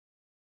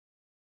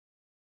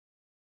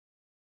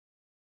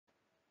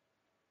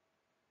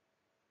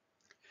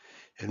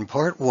In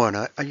part one,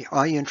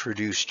 I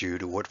introduced you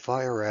to what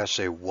fire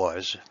assay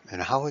was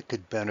and how it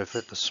could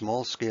benefit the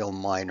small-scale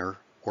miner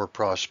or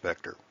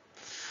prospector.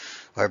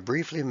 I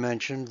briefly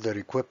mentioned that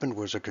equipment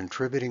was a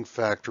contributing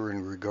factor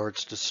in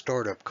regards to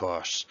startup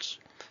costs.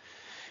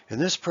 In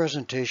this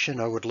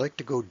presentation, I would like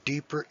to go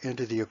deeper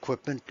into the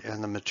equipment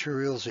and the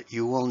materials that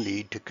you will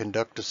need to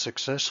conduct a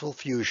successful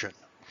fusion,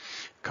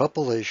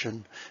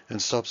 cupellation,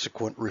 and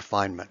subsequent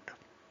refinement.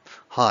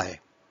 Hi,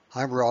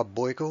 I'm Rob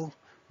Boyko,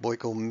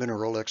 Boyko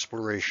Mineral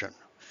Exploration,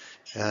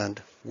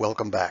 and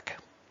welcome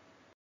back.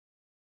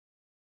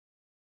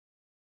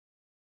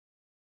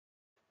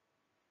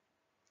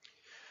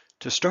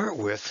 To start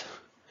with,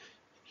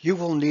 you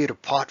will need a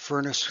pot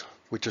furnace,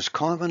 which is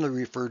commonly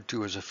referred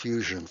to as a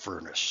fusion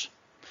furnace.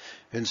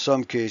 In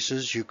some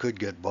cases, you could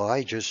get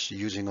by just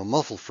using a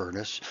muffle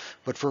furnace,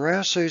 but for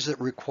assays that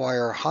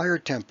require higher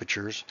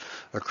temperatures,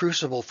 a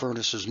crucible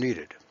furnace is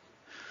needed.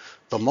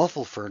 The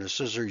muffle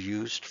furnaces are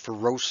used for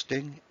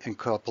roasting and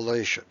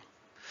cupellation.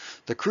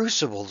 The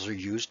crucibles are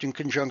used in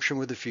conjunction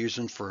with the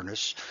fusion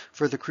furnace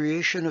for the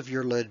creation of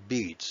your lead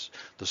beads.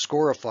 The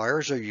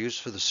scorifiers are used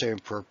for the same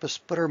purpose,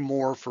 but are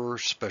more for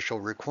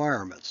special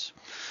requirements.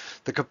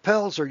 The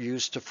capels are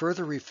used to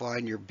further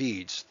refine your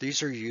beads.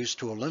 These are used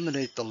to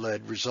eliminate the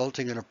lead,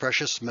 resulting in a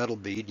precious metal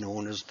bead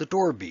known as the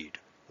door bead,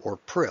 or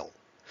prill.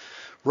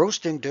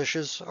 Roasting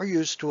dishes are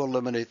used to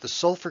eliminate the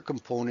sulfur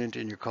component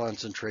in your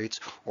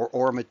concentrates or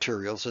ore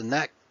materials, and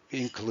that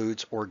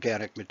includes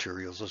organic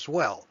materials as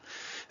well.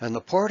 And the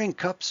parting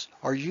cups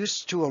are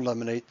used to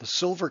eliminate the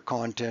silver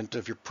content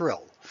of your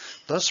prill,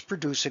 thus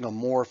producing a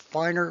more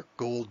finer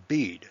gold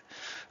bead.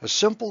 A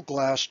simple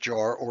glass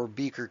jar or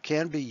beaker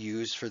can be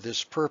used for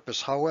this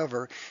purpose.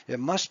 However, it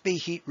must be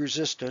heat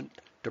resistant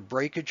to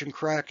breakage and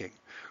cracking.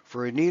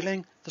 For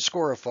annealing, the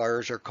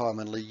scorifiers are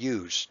commonly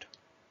used.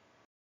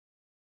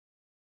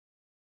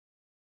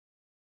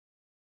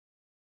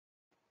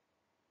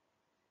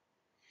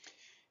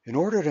 In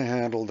order to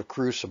handle the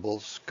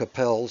crucibles,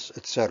 capels,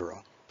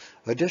 etc.,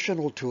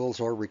 additional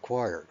tools are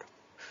required.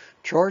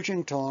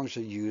 Charging tongs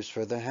are used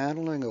for the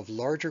handling of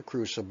larger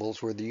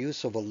crucibles where the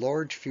use of a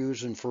large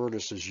fusion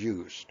furnace is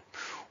used,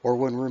 or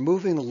when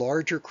removing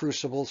larger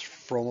crucibles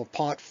from a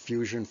pot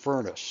fusion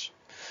furnace.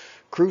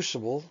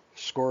 Crucible,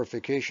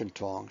 scorification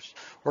tongs,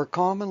 are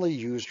commonly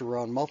used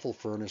around muffle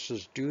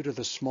furnaces due to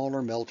the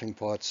smaller melting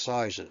pot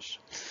sizes.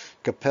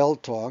 Capel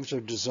tongs are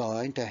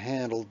designed to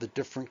handle the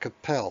different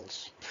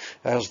capels.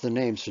 As the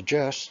name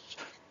suggests,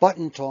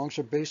 button tongs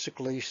are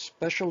basically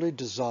specially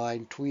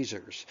designed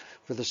tweezers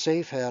for the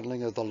safe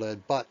handling of the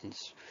lead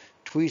buttons.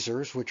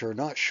 Tweezers, which are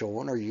not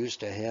shown, are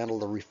used to handle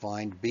the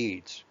refined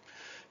beads.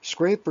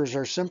 Scrapers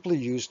are simply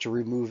used to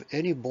remove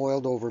any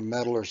boiled over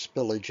metal or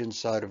spillage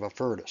inside of a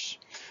furnace.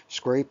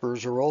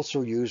 Scrapers are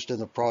also used in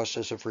the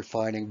process of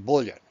refining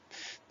bullion.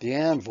 The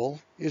anvil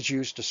is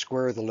used to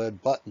square the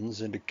lead buttons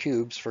into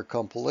cubes for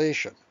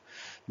compilation.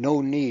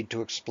 No need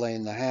to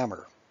explain the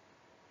hammer.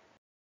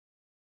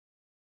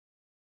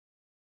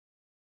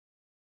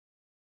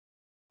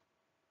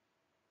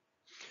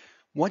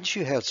 Once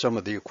you have some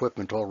of the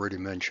equipment already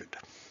mentioned,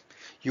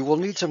 you will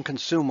need some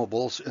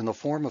consumables in the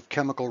form of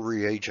chemical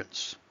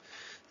reagents.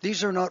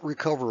 These are not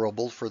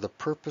recoverable for the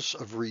purpose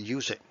of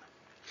reusing.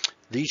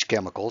 These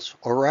chemicals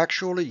are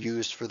actually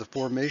used for the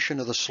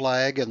formation of the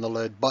slag and the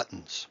lead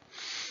buttons,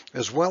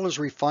 as well as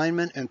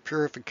refinement and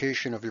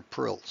purification of your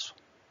prills.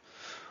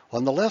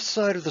 On the left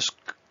side of the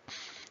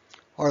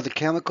are the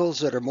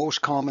chemicals that are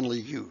most commonly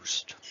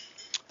used.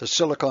 The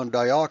silicon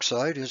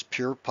dioxide is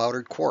pure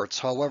powdered quartz.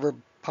 However,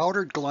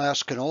 powdered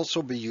glass can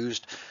also be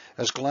used,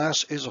 as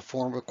glass is a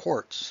form of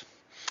quartz.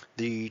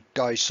 The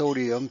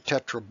disodium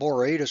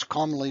tetraborate is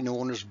commonly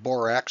known as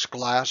borax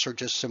glass or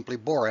just simply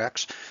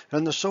borax,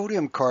 and the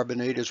sodium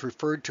carbonate is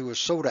referred to as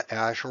soda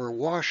ash or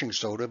washing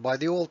soda by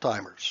the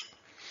old-timers.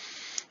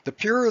 The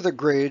purer the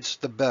grades,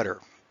 the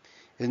better.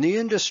 In the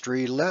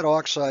industry, lead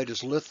oxide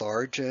is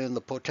litharge, and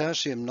the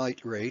potassium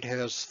nitrate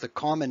has the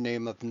common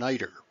name of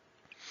niter.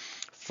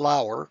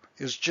 Flour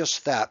is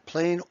just that,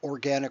 plain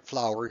organic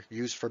flour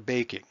used for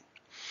baking.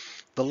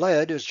 The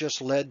lead is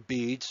just lead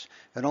beads,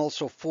 and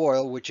also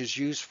foil, which is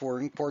used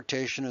for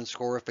importation and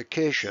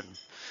scorification.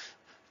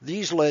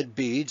 These lead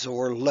beads,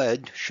 or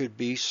lead, should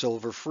be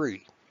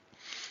silver-free.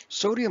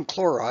 Sodium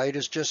chloride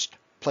is just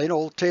plain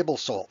old table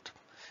salt.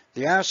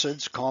 The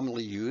acids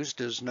commonly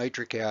used is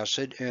nitric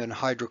acid and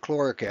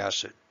hydrochloric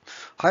acid.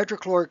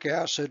 Hydrochloric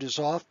acid is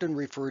often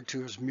referred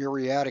to as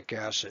muriatic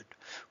acid.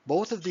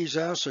 Both of these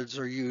acids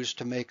are used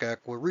to make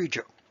aqua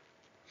regia.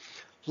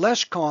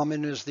 Less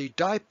common is the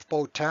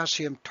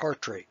dipotassium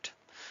tartrate.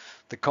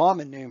 The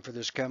common name for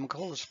this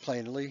chemical is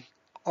plainly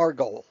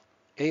argol,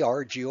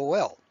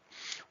 A-R-G-O-L,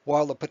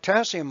 while the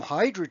potassium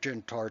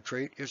hydrogen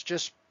tartrate is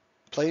just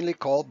plainly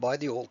called by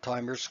the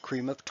old-timers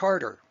cream of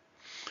tartar.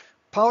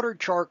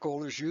 Powdered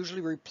charcoal is usually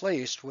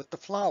replaced with the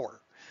flour,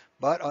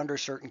 but under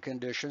certain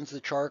conditions the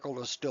charcoal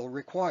is still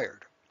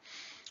required.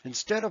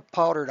 Instead of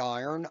powdered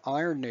iron,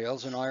 iron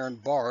nails and iron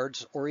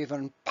bars or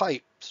even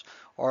pipes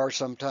are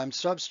sometimes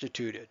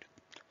substituted.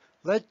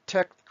 Lead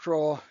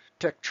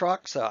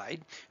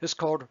tetroxide is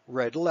called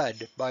red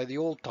lead by the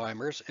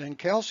old-timers, and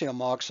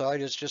calcium oxide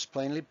is just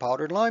plainly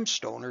powdered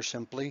limestone, or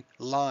simply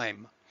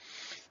lime.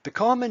 The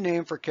common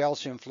name for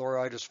calcium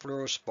fluoride is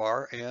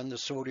fluorspar, and the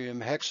sodium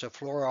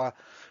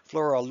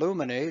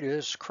hexafluoroaluminate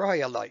is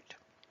cryolite.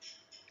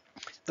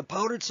 The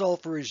powdered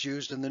sulfur is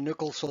used in the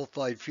nickel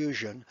sulfide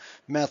fusion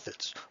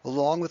methods,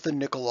 along with the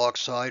nickel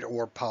oxide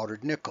or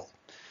powdered nickel.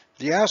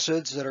 The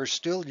acids that are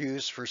still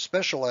used for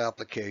special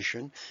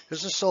application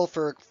is the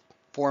sulfuric,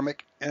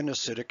 formic, and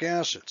acetic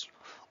acids.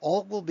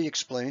 All will be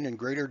explained in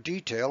greater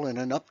detail in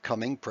an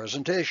upcoming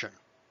presentation.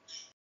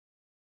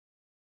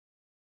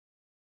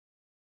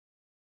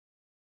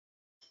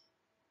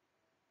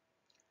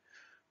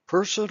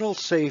 Personal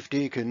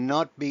safety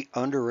cannot be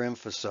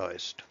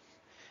underemphasized.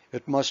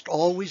 It must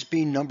always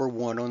be number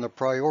one on the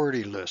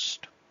priority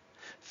list.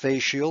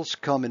 Face shields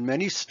come in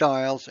many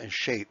styles and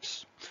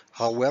shapes.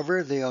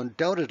 However, they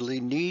undoubtedly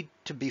need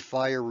to be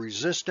fire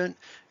resistant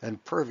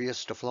and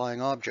pervious to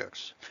flying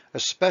objects,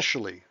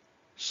 especially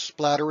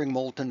splattering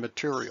molten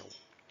material.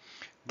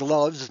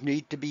 Gloves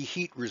need to be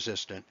heat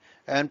resistant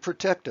and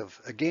protective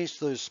against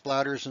those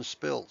splatters and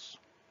spills.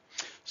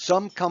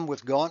 Some come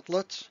with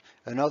gauntlets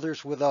and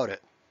others without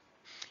it.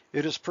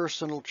 It is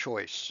personal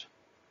choice.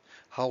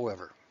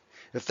 However,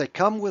 if they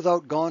come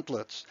without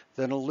gauntlets,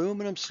 then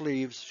aluminum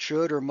sleeves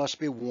should or must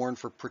be worn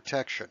for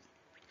protection.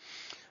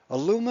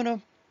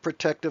 Aluminum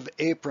protective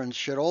aprons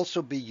should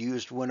also be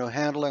used when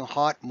handling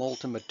hot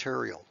molten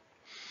material.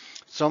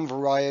 Some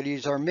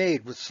varieties are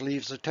made with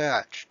sleeves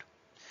attached.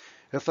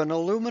 If an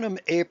aluminum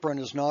apron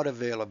is not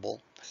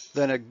available,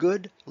 then a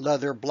good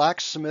leather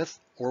blacksmith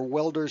or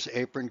welder's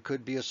apron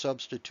could be a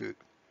substitute.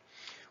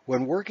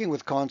 When working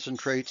with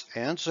concentrates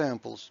and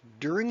samples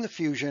during the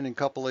fusion and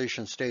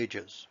cupellation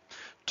stages,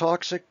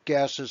 toxic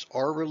gases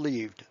are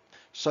relieved,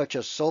 such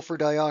as sulfur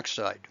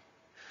dioxide.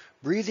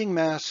 Breathing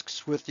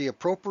masks with the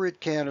appropriate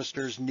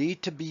canisters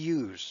need to be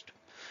used.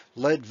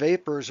 Lead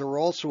vapors are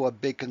also a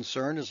big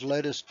concern, as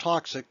lead is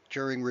toxic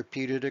during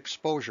repeated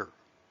exposure.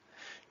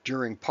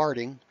 During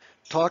parting,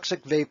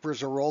 toxic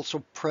vapors are also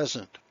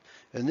present,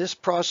 and this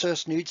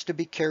process needs to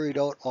be carried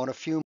out on a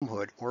fume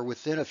hood, or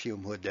within a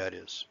fume hood, that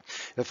is.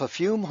 If a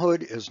fume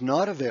hood is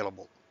not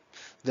available,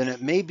 then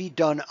it may be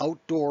done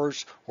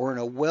outdoors or in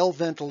a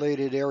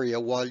well-ventilated area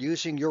while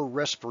using your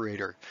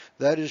respirator,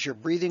 that is your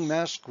breathing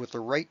mask with the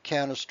right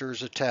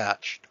canisters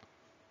attached.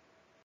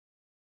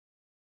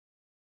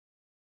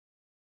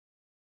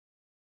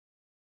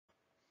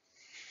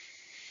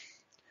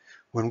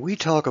 When we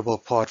talk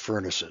about pot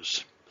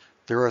furnaces,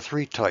 there are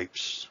three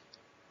types.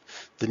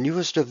 The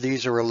newest of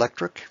these are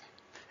electric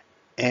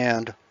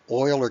and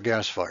oil or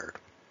gas-fired.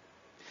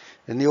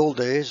 In the old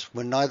days,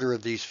 when neither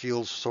of these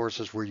fuel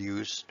sources were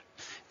used,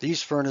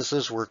 these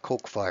furnaces were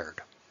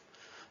coke-fired,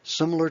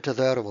 similar to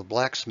that of a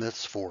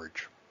blacksmith's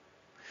forge.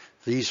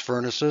 These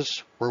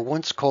furnaces were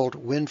once called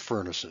wind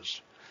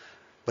furnaces,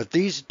 but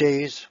these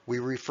days we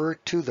refer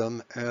to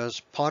them as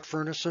pot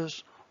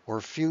furnaces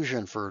or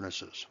fusion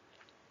furnaces.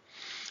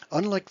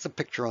 Unlike the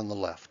picture on the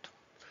left,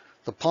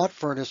 the pot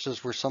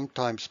furnaces were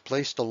sometimes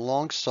placed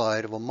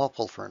alongside of a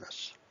muffle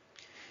furnace.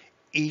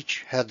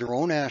 Each had their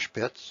own ash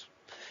pits,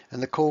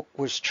 and the coke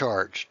was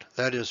charged,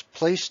 that is,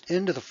 placed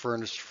into the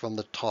furnace from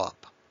the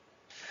top.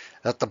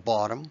 At the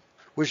bottom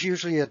was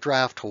usually a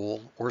draft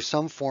hole or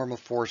some form of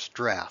forced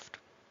draft.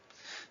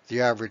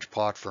 The average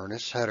pot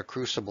furnace had a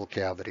crucible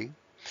cavity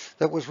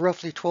that was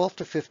roughly 12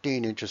 to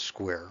 15 inches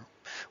square,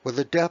 with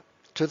a depth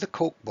to the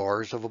coke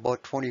bars of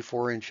about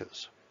 24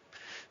 inches.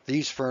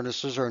 These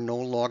furnaces are no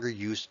longer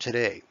used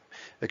today,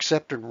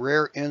 except in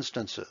rare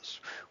instances.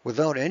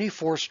 Without any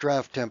forced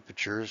draft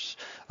temperatures,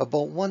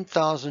 about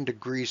 1000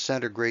 degrees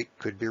centigrade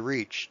could be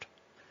reached.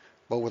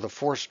 But with a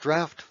forced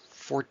draft,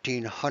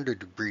 1400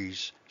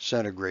 degrees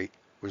centigrade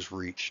was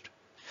reached.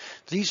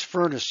 These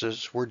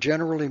furnaces were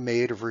generally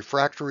made of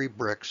refractory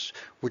bricks,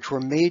 which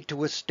were made to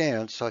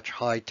withstand such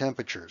high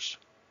temperatures.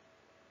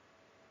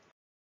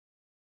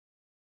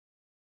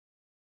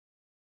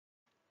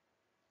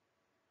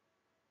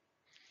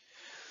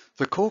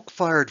 The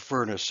coke-fired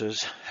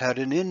furnaces had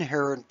an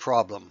inherent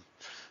problem,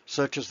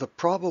 such as the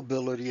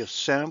probability of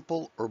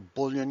sample or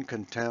bullion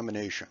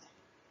contamination.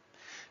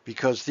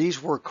 Because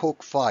these were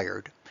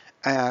coke-fired,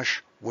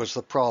 ash was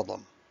the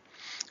problem.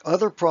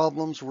 Other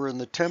problems were in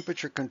the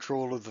temperature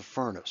control of the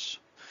furnace.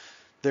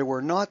 They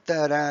were not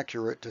that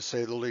accurate, to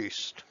say the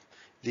least.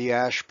 The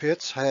ash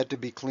pits had to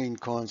be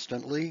cleaned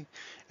constantly,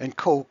 and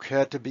coke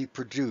had to be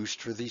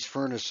produced for these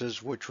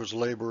furnaces, which was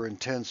labor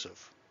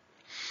intensive.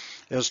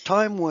 As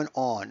time went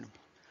on,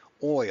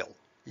 oil,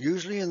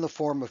 usually in the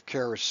form of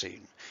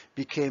kerosene,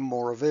 became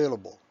more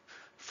available.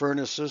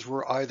 Furnaces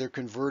were either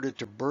converted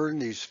to burn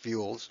these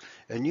fuels,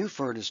 and new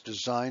furnace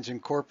designs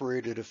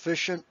incorporated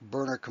efficient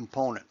burner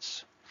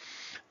components.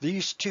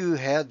 These too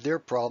had their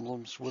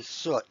problems with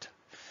soot.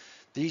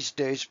 These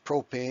days,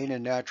 propane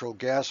and natural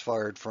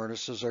gas-fired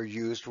furnaces are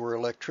used where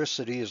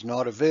electricity is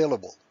not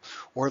available,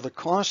 or the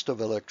cost of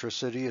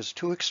electricity is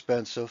too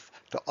expensive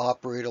to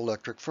operate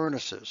electric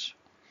furnaces.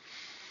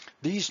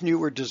 These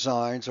newer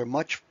designs are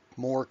much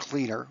more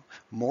cleaner,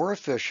 more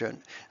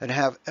efficient, and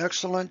have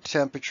excellent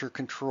temperature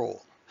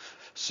control.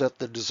 Set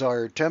the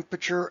desired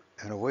temperature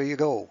and away you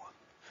go.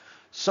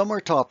 Some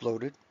are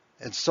top-loaded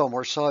and some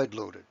are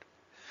side-loaded.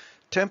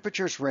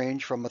 Temperatures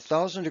range from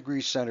 1000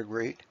 degrees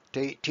centigrade to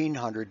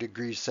 1800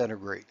 degrees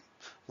centigrade,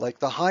 like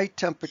the high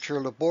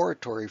temperature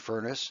laboratory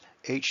furnace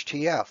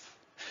HTF,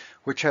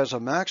 which has a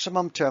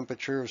maximum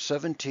temperature of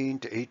 17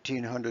 to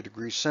 1800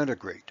 degrees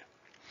centigrade.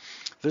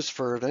 This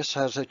furnace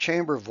has a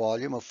chamber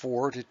volume of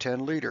 4 to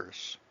 10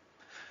 liters.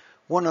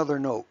 One other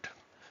note,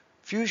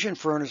 fusion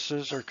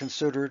furnaces are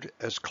considered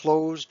as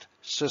closed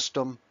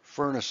system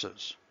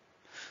furnaces.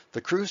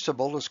 The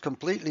crucible is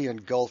completely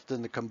engulfed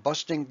in the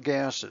combusting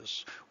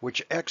gases,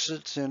 which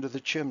exits into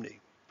the chimney.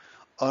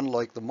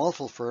 Unlike the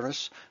muffle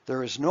furnace,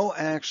 there is no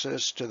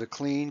access to the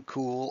clean,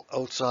 cool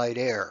outside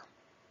air.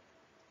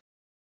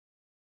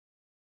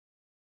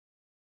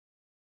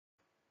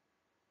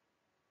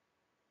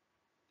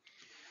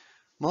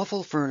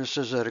 Muffle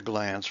furnaces at a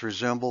glance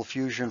resemble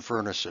fusion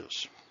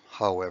furnaces.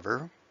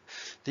 However,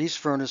 these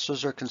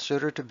furnaces are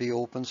considered to be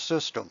open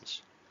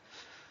systems.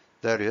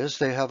 That is,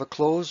 they have a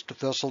closed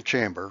vessel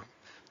chamber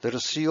that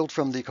is sealed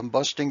from the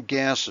combusting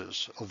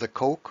gases of the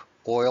coke,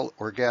 oil,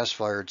 or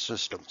gas-fired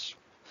systems.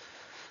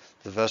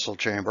 The vessel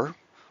chamber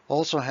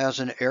also has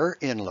an air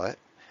inlet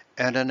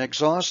and an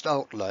exhaust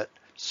outlet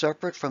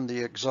separate from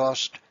the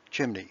exhaust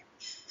chimney.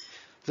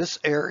 This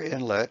air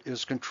inlet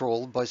is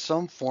controlled by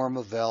some form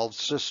of valve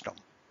system.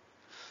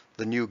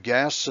 The new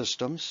gas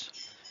systems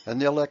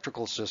and the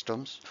electrical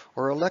systems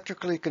are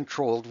electrically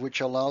controlled,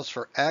 which allows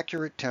for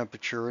accurate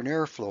temperature and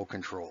airflow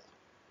control.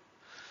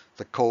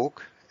 The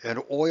coke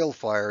and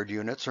oil-fired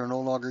units are no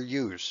longer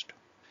used.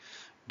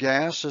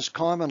 Gas is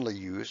commonly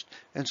used,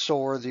 and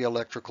so are the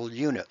electrical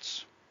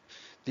units.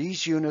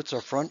 These units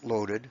are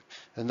front-loaded,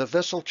 and the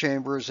vessel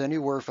chamber is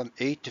anywhere from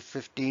 8 to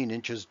 15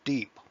 inches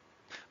deep.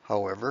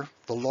 However,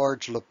 the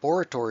large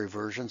laboratory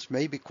versions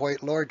may be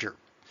quite larger.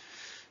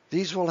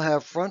 These will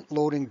have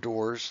front-loading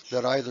doors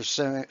that either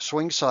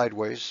swing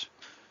sideways,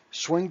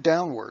 swing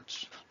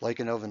downwards, like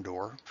an oven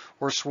door,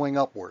 or swing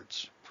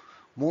upwards.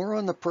 More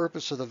on the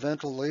purpose of the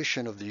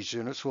ventilation of these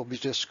units will be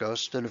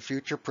discussed in a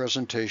future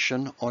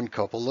presentation on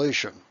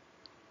cupellation.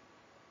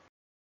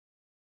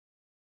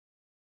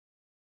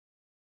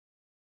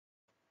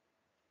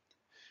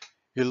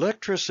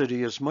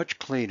 Electricity is much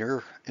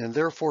cleaner and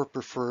therefore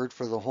preferred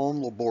for the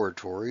home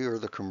laboratory or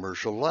the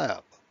commercial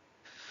lab.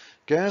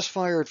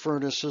 Gas-fired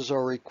furnaces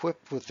are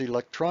equipped with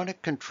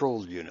electronic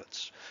control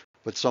units,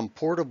 but some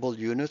portable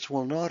units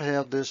will not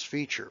have this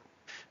feature,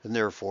 and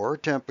therefore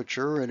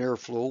temperature and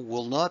airflow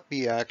will not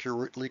be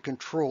accurately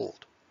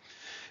controlled.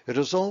 It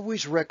is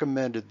always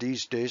recommended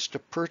these days to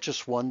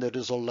purchase one that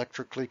is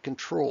electrically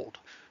controlled.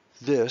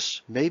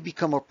 This may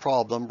become a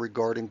problem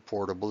regarding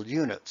portable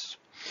units.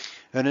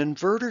 An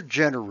inverter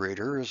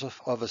generator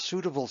of a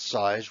suitable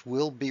size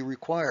will be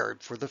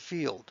required for the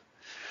field.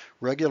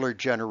 Regular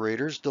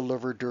generators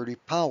deliver dirty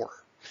power,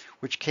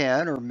 which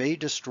can or may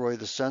destroy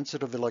the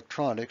sensitive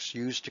electronics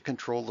used to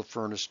control the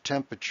furnace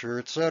temperature,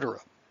 etc.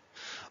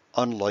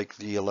 Unlike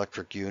the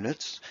electric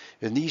units,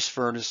 in these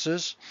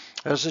furnaces,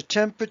 as the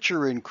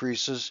temperature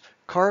increases,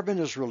 carbon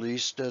is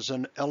released as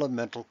an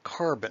elemental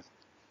carbon.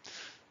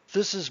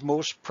 This is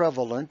most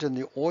prevalent in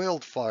the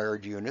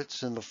oil-fired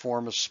units in the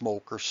form of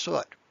smoke or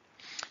soot.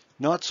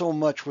 Not so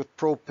much with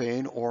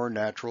propane or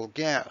natural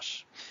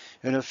gas.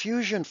 In a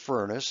fusion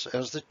furnace,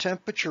 as the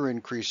temperature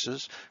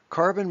increases,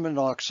 carbon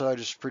monoxide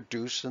is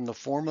produced in the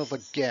form of a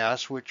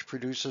gas which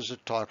produces a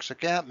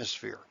toxic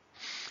atmosphere.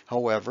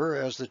 However,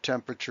 as the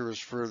temperature is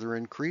further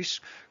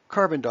increased,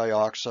 carbon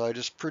dioxide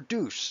is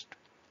produced.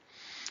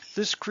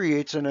 This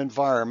creates an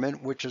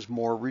environment which is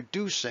more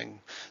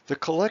reducing. The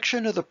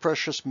collection of the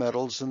precious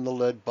metals in the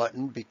lead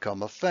button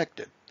become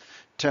affected.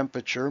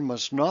 Temperature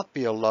must not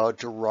be allowed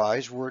to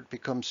rise where it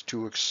becomes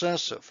too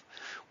excessive.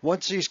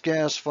 Once these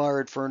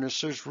gas-fired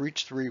furnaces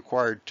reach the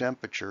required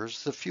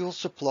temperatures, the fuel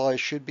supply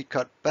should be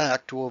cut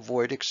back to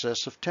avoid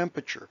excessive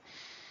temperature.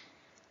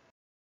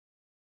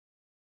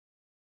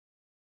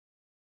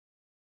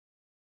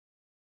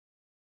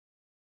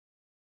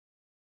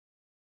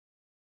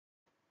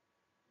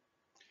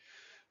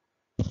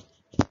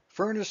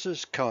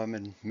 Furnaces come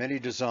in many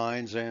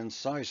designs and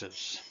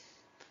sizes.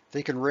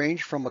 They can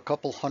range from a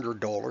couple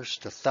 $100s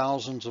to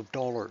thousands of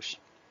dollars.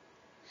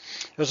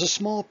 As a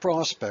small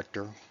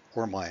prospector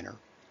or miner,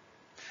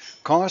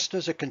 cost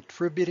is a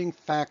contributing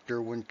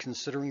factor when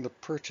considering the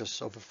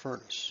purchase of a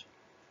furnace.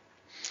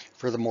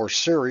 For the more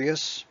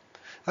serious,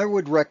 I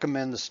would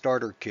recommend the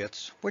starter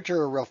kits, which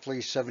are roughly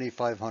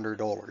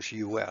 $7,500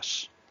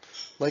 US,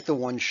 like the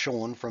one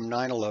shown from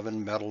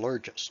 911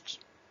 Metallurgists.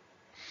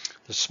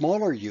 The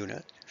smaller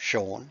unit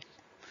shown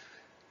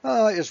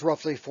is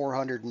roughly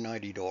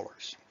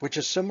 $490, which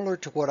is similar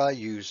to what I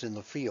use in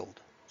the field.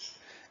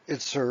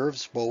 It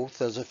serves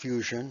both as a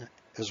fusion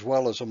as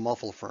well as a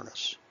muffle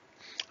furnace.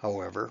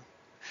 However,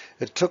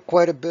 it took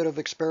quite a bit of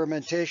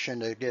experimentation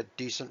to get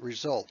decent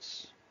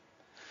results.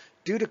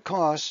 Due to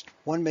cost,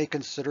 one may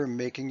consider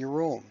making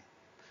your own.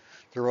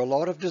 There are a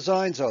lot of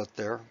designs out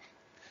there,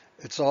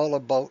 It's all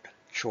about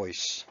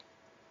choice.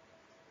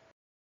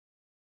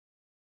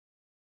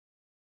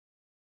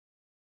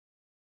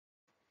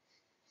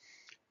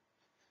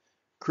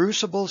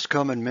 Crucibles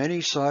come in many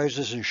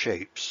sizes and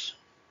shapes.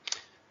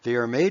 They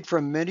are made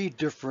from many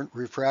different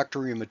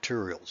refractory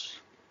materials.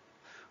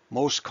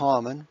 Most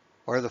common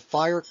are the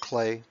fire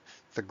clay,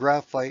 the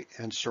graphite,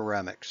 and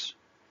ceramics.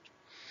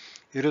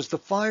 It is the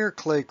fire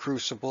clay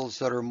crucibles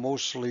that are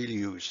mostly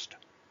used.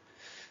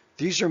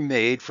 These are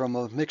made from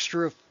a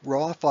mixture of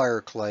raw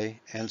fire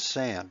clay and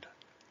sand.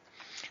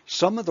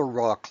 Some of the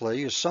raw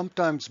clay is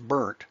sometimes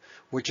burnt,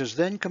 which is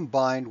then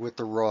combined with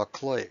the raw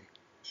clay.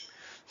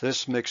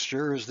 This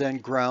mixture is then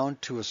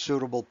ground to a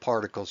suitable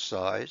particle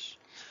size.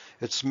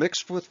 It's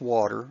mixed with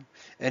water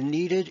and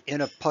kneaded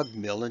in a pug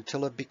mill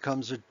until it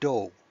becomes a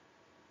dough.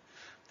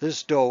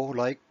 This dough,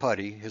 like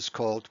putty, is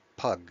called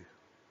pug.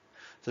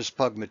 This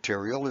pug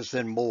material is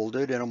then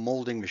molded in a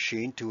molding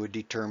machine to a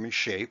determined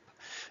shape,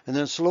 and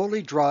then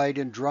slowly dried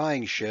in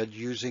drying shed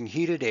using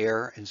heated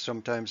air and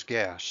sometimes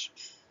gas.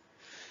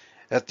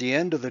 At the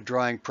end of the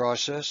drying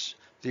process,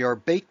 they are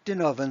baked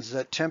in ovens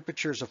at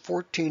temperatures of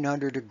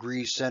 1400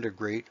 degrees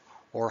centigrade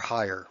or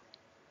higher.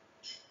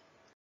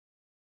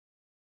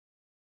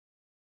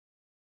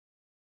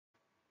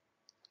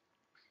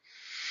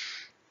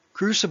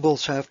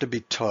 Crucibles have to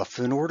be tough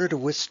in order to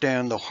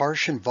withstand the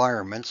harsh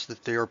environments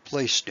that they are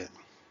placed in.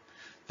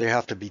 They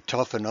have to be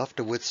tough enough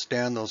to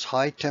withstand those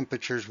high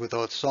temperatures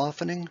without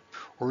softening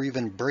or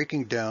even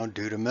breaking down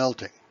due to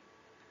melting.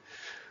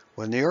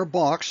 When they are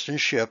boxed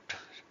and shipped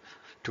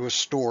to a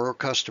store or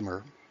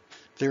customer,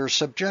 they are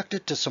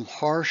subjected to some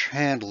harsh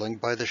handling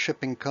by the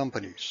shipping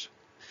companies.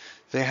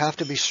 They have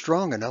to be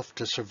strong enough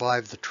to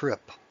survive the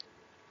trip.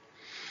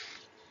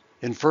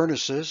 In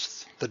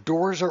furnaces, the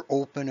doors are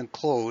open and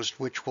closed,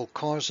 which will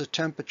cause the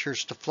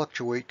temperatures to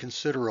fluctuate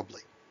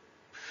considerably.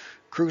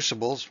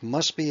 Crucibles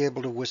must be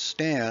able to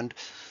withstand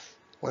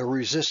or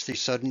resist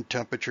these sudden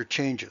temperature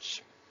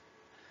changes.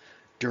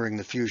 During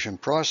the fusion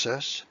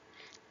process,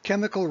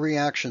 chemical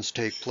reactions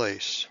take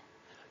place,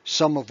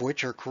 some of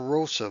which are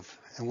corrosive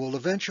and will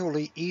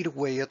eventually eat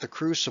away at the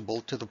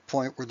crucible to the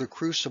point where the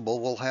crucible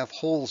will have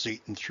holes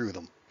eaten through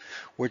them,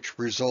 which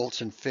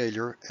results in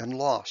failure and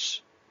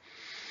loss.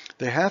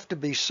 They have to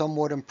be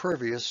somewhat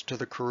impervious to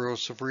the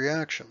corrosive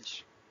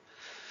reactions.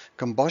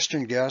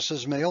 Combustion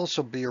gases may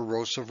also be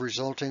erosive,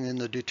 resulting in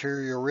the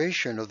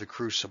deterioration of the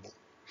crucible,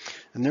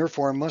 and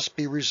therefore must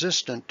be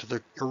resistant to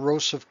the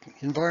erosive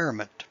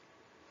environment.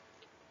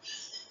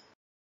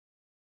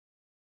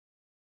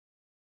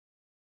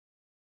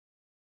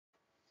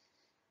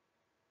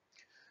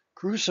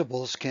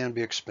 Crucibles can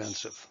be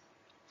expensive.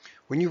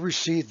 When you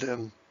receive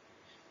them,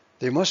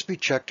 they must be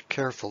checked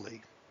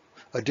carefully.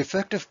 A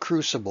defective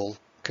crucible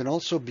can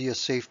also be a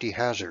safety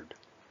hazard.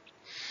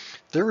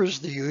 There is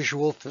the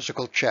usual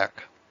physical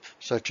check,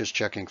 such as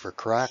checking for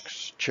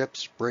cracks,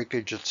 chips,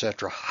 breakage,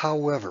 etc.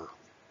 However,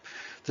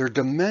 their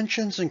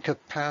dimensions and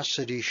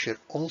capacity should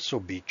also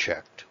be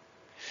checked.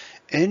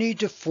 Any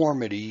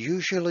deformity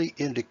usually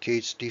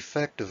indicates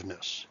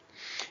defectiveness.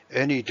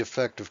 Any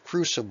defective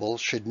crucible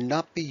should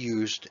not be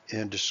used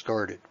and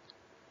discarded.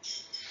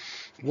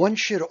 One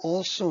should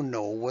also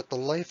know what the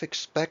life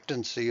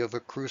expectancy of a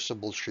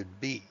crucible should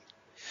be.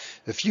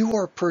 If you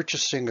are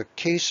purchasing a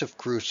case of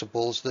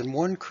crucibles, then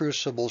one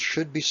crucible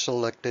should be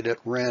selected at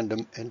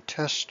random and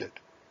tested.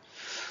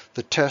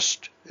 The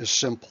test is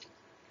simple.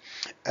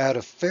 Add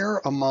a fair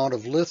amount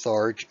of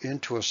litharge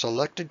into a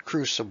selected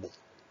crucible.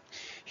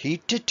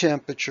 Heat to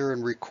temperature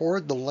and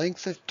record the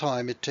length of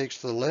time it takes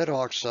the lead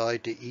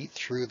oxide to eat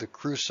through the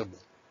crucible.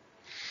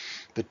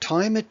 The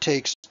time it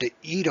takes to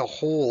eat a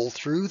hole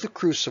through the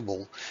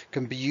crucible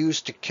can be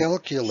used to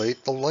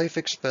calculate the life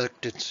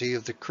expectancy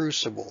of the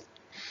crucible.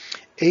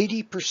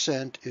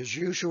 80% is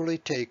usually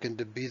taken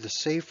to be the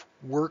safe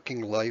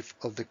working life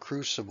of the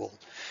crucible.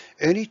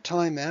 Any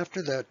time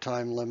after that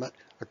time limit,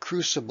 a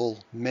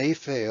crucible may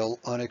fail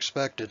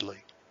unexpectedly.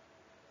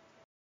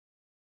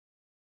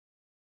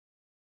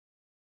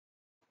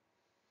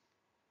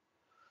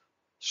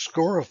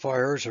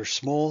 Scorifiers are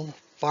small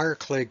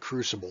fire-clay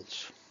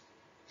crucibles.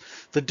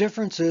 The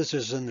difference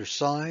is in their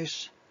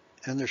size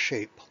and their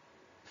shape.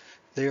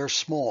 They are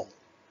small,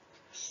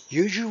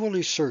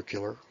 usually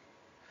circular,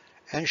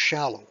 and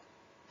shallow.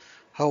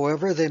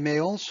 However, they may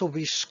also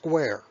be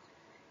square.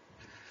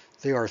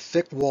 They are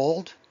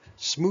thick-walled,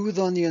 smooth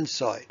on the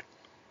inside.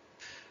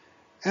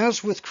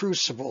 As with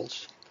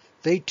crucibles,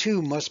 they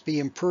too must be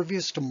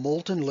impervious to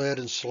molten lead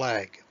and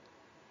slag.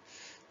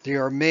 They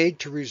are made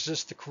to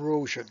resist the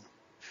corrosion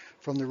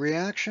from the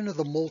reaction of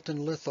the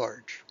molten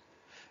litharge,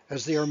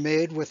 as they are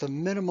made with a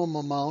minimum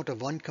amount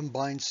of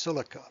uncombined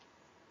silica.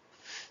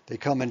 They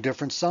come in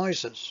different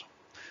sizes,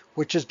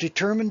 which is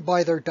determined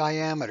by their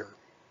diameter.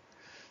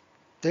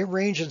 They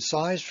range in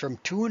size from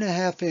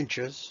 2.5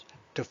 inches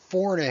to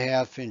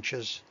 4.5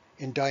 inches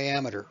in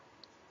diameter.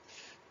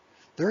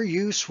 Their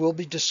use will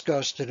be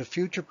discussed in a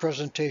future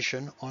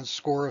presentation on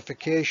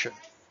scorification.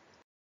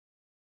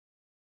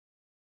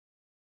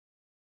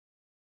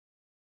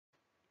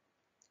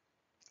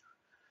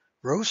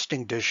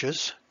 Roasting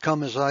dishes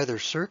come as either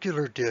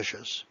circular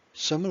dishes,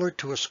 similar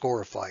to a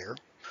scorifier,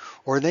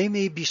 or they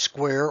may be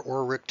square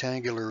or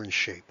rectangular in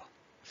shape.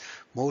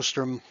 Most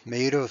are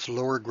made of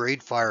lower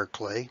grade fire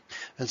clay,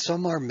 and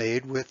some are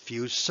made with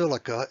fused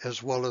silica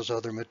as well as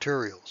other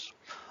materials.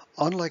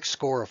 Unlike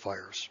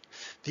scorifiers,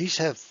 these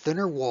have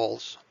thinner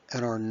walls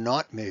and are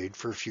not made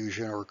for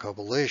fusion or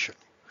cupellation.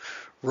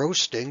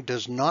 Roasting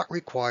does not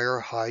require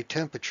high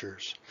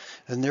temperatures,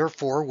 and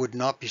therefore would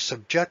not be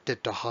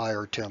subjected to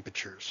higher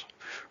temperatures.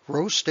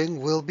 Roasting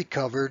will be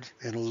covered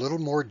in a little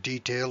more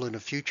detail in a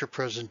future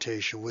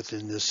presentation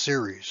within this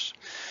series.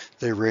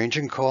 They range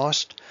in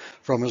cost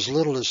from as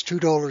little as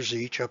 $2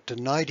 each up to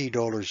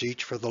 $90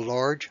 each for the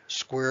large,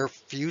 square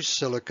fused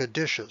silica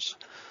dishes.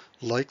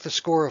 Like the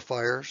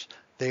scorifiers,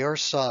 they are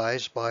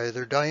sized by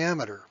their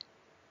diameter.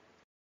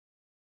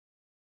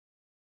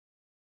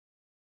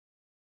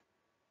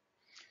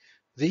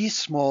 These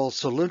small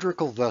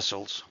cylindrical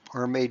vessels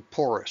are made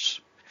porous,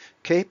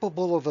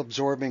 capable of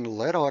absorbing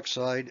lead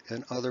oxide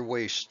and other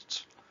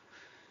wastes.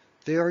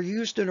 They are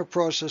used in a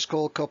process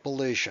called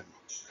cupellation,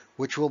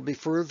 which will be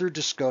further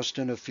discussed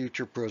in a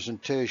future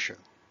presentation.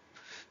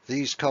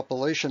 These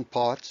cupellation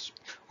pots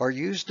are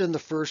used in the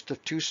first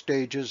of two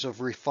stages of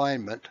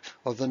refinement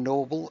of the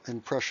noble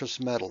and precious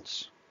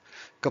metals.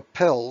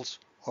 Capels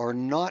are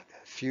not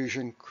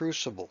fusion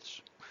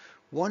crucibles.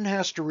 One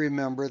has to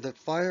remember that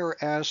fire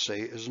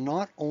assay is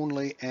not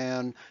only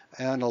an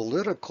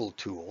analytical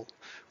tool.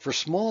 For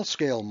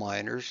small-scale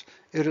miners,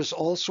 it is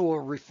also a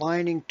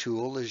refining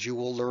tool, as you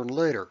will learn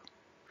later.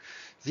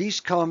 These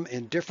come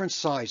in different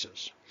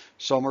sizes.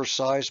 Some are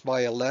sized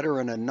by a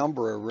letter and a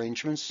number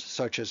arrangements,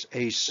 such as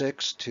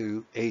A6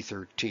 to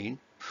A13,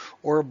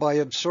 or by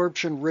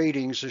absorption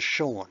ratings as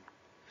shown.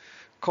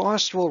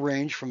 Costs will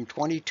range from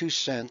 22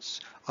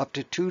 cents up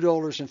to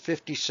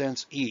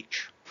 $2.50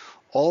 each.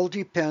 All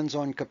depends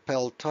on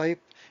capel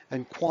type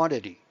and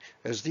quantity,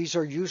 as these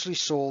are usually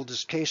sold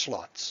as case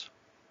lots.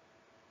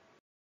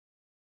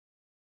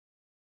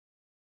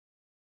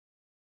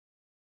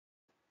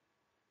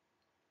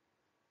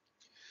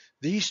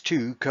 These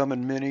two come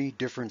in many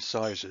different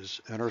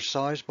sizes and are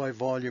sized by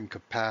volume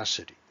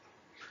capacity.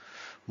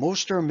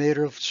 Most are made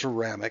of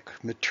ceramic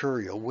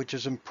material which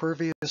is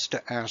impervious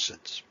to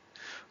acids.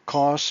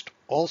 Cost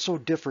also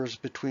differs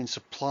between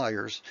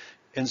suppliers,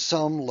 and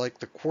some, like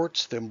the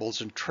quartz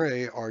thimbles and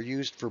tray, are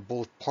used for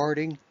both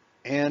parting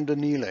and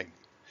annealing.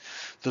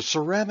 The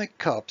ceramic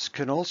cups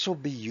can also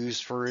be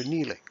used for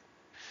annealing.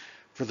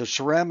 For the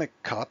ceramic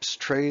cups,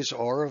 trays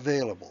are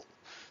available.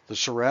 The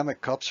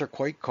ceramic cups are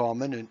quite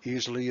common and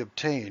easily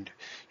obtained.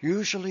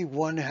 Usually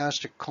one has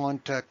to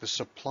contact the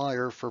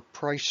supplier for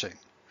pricing.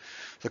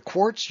 The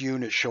quartz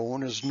unit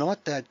shown is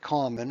not that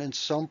common, and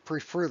some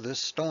prefer this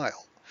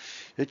style.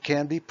 It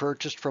can be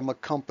purchased from a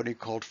company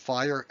called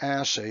Fire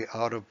Assay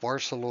out of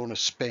Barcelona,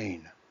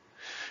 Spain.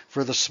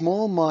 For the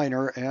small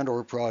miner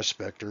and/or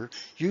prospector,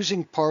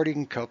 using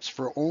parting cups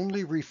for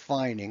only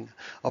refining,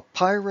 a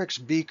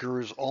Pyrex beaker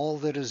is all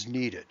that is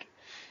needed.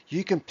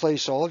 You can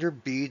place all your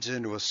beads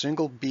into a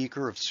single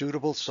beaker of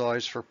suitable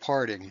size for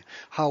parting.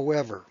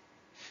 However,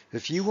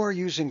 if you are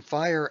using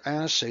fire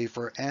assay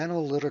for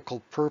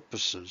analytical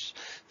purposes,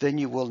 then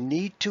you will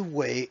need to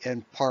weigh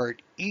and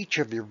part each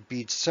of your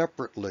beads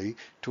separately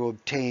to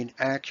obtain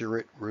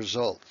accurate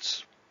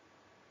results.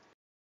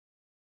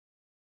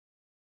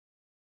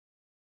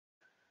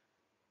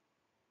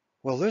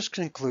 Well, this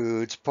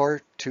concludes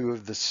part 2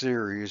 of the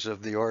series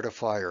of The Art of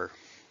Fire.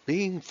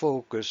 Being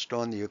focused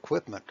on the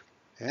equipment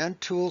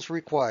and tools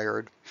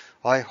required,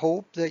 I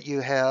hope that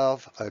you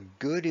have a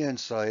good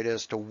insight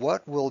as to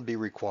what will be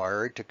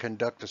required to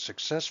conduct a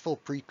successful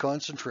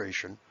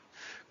pre-concentration,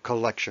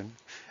 collection,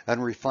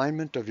 and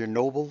refinement of your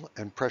noble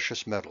and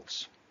precious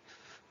metals.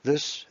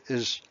 This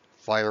is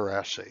Fire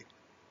Assay.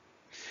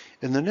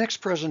 In the next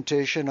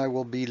presentation, I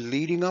will be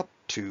leading up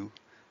to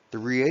the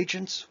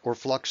reagents or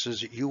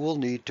fluxes you will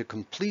need to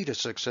complete a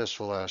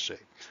successful assay.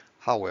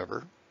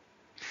 However,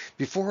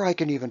 before I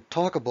can even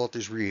talk about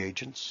these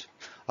reagents,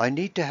 I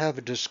need to have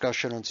a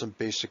discussion on some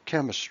basic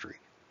chemistry.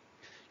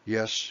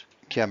 Yes,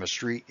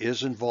 chemistry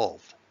is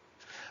involved.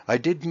 I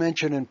did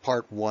mention in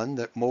part 1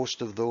 that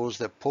most of those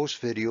that post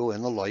video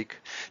and the like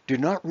do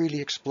not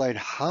really explain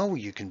how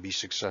you can be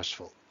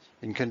successful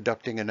in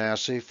conducting an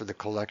assay for the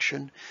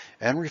collection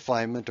and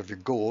refinement of your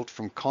gold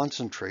from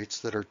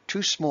concentrates that are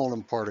too small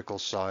in particle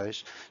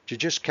size to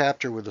just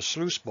capture with a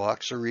sluice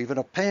box or even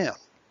a pan.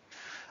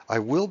 I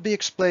will be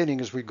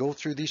explaining as we go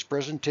through these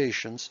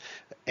presentations,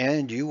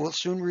 and you will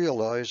soon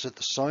realize that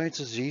the science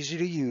is easy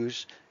to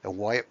use and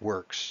why it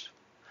works.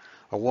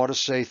 I want to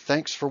say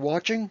thanks for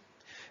watching.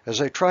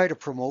 As I try to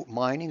promote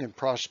mining and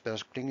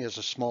prospecting as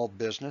a small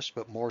business,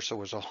 but more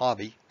so as a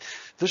hobby,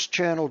 this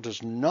channel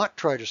does not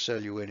try to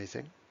sell you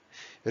anything.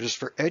 It is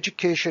for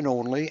education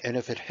only, and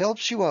if it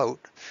helps you out,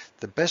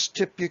 the best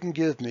tip you can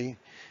give me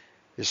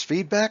is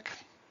feedback.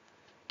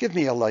 Give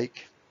me a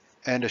like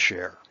and a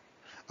share.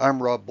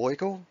 I'm Rob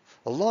Boyko,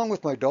 along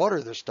with my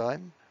daughter this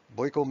time,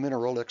 Boyko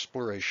Mineral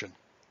Exploration.